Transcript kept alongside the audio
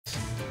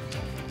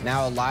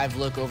Now a live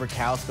look over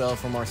Kalispell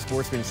from our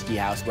Sportsman Ski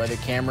House weather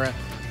camera.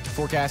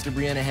 Forecaster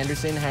Brianna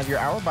Henderson has your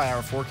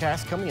hour-by-hour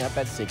forecast coming up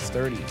at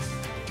 6:30.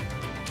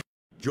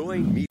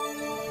 Join me.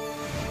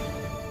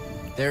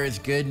 There is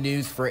good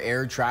news for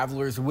air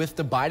travelers with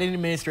the Biden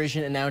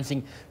administration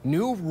announcing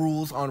new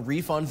rules on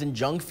refunds and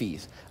junk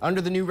fees. Under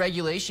the new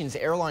regulations,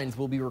 airlines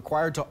will be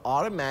required to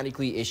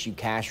automatically issue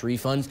cash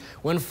refunds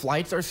when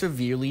flights are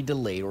severely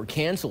delayed or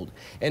canceled,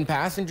 and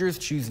passengers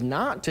choose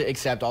not to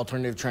accept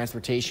alternative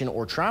transportation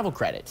or travel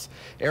credits.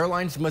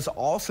 Airlines must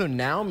also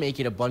now make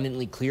it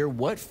abundantly clear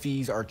what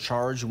fees are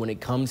charged when it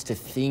comes to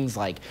things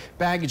like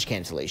baggage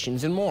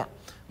cancellations and more.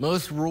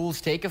 Most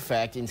rules take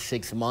effect in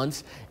 6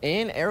 months,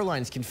 and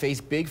airlines can face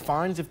big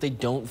fines if they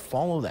don't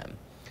follow them.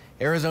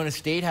 Arizona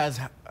State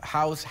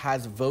House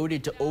has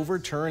voted to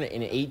overturn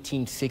an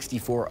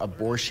 1864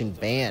 abortion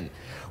ban,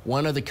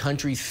 one of the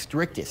country's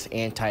strictest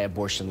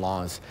anti-abortion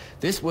laws.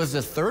 This was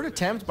the third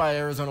attempt by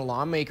Arizona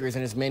lawmakers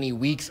in as many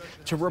weeks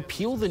to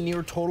repeal the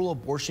near-total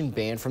abortion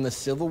ban from the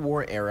Civil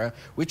War era,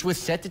 which was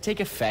set to take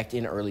effect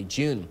in early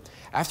June.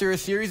 After a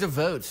series of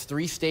votes,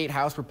 3 state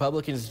House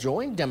Republicans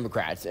joined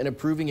Democrats in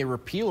approving a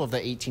repeal of the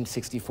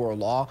 1864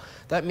 law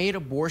that made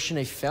abortion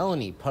a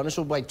felony,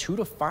 punishable by 2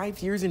 to 5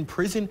 years in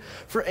prison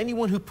for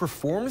anyone who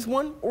performs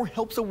one or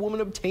helps a woman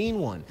obtain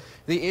one.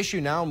 The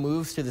issue now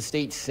moves to the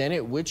state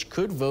Senate, which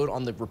could vote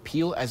on the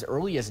repeal as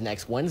early as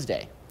next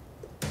Wednesday.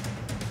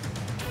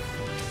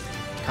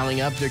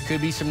 Coming up, there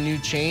could be some new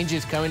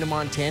changes coming to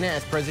Montana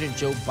as President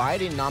Joe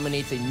Biden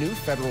nominates a new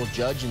federal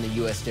judge in the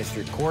U.S.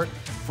 District Court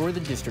for the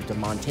District of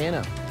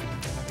Montana.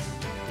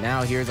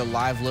 Now here's a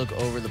live look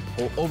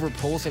over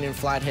Polson and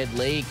Flathead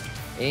Lake.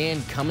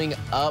 And coming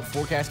up,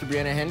 forecaster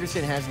Brianna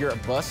Henderson has your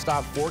bus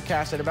stop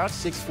forecast at about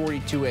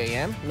 6:42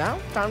 a.m. Now,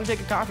 time to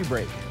take a coffee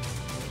break.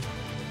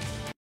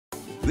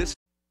 This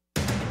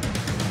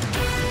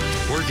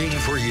working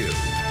for you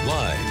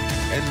live,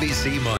 NBC Montana.